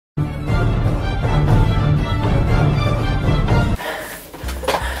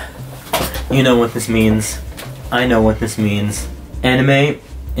You know what this means. I know what this means. Anime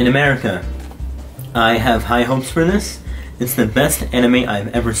in America. I have high hopes for this. It's the best anime I've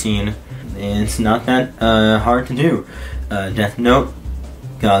ever seen. It's not that hard to do. Death Note,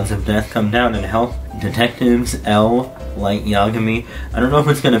 Gods of Death come down and help. Detectives, L, Light Yagami. I don't know if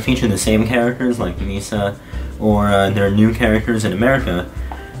it's going to feature the same characters like Misa or their new characters in America,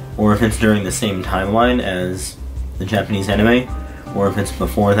 or if it's during the same timeline as the Japanese anime, or if it's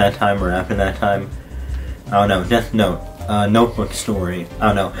before that time or after that time. I don't know. Death Note. Notebook story.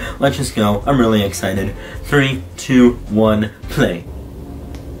 I don't know. Let's just go. I'm really excited. 3, 2, 1, play.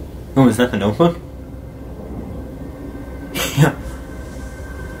 Oh, is that the Notebook? Yeah.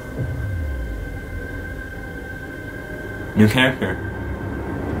 New character.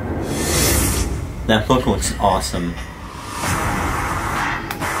 That book looks awesome.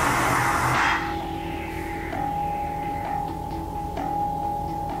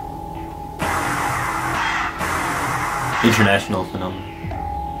 International phenomenon.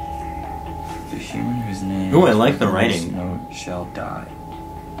 The human whose name Ooh, I like the writing. Note shall die.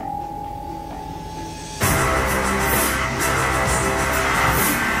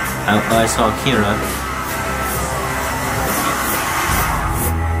 I saw Kira.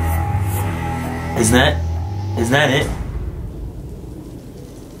 Is that it?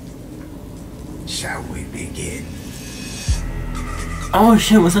 Shall we begin? Oh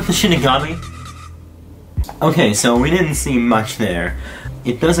shit, was that the Shinigami? Okay, so we didn't see much there.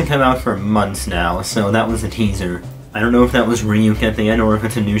 It doesn't come out for months now, so that was a teaser. I don't know if that was Ryuk at the end or if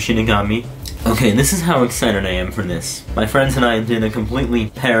it's a new Shinigami. Okay, this is how excited I am for this. My friends and I did a completely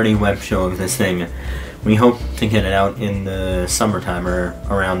parody web show of this thing. We hope to get it out in the summertime or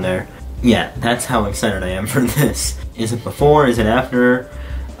around there. Yeah, that's how excited I am for this. Is it before? Is it after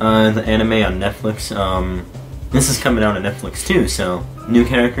the anime on Netflix? This is coming out on Netflix too, so new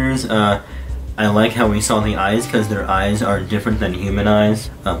characters. I like how we saw the eyes, because their eyes are different than human eyes.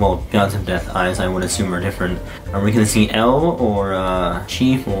 Well, Gods of Death eyes, I would assume, are different. Are we going to see L, or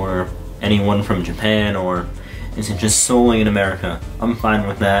Chief, or anyone from Japan, or is it just solely in America? I'm fine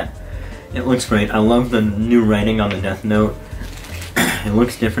with that. It looks great. I love the new writing on the Death Note. It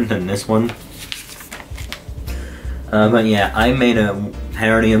looks different than this one. But yeah, I made a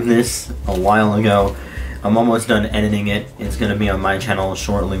parody of this a while ago. I'm almost done editing it. It's going to be on my channel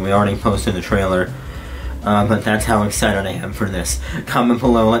shortly. We already posted the trailer. But that's how excited I am for this. Comment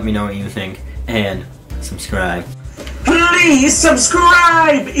below, let me know what you think, and subscribe. Please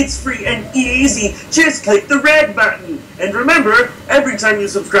subscribe! It's free and easy. Just click the red button. And remember, every time you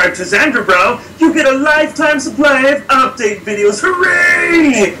subscribe to Zaandarbrow, you get a lifetime supply of update videos.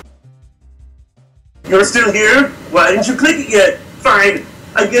 Hooray! You're still here? Why didn't you click it yet? Fine.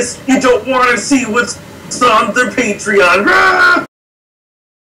 I guess you don't want to see what's on their Patreon.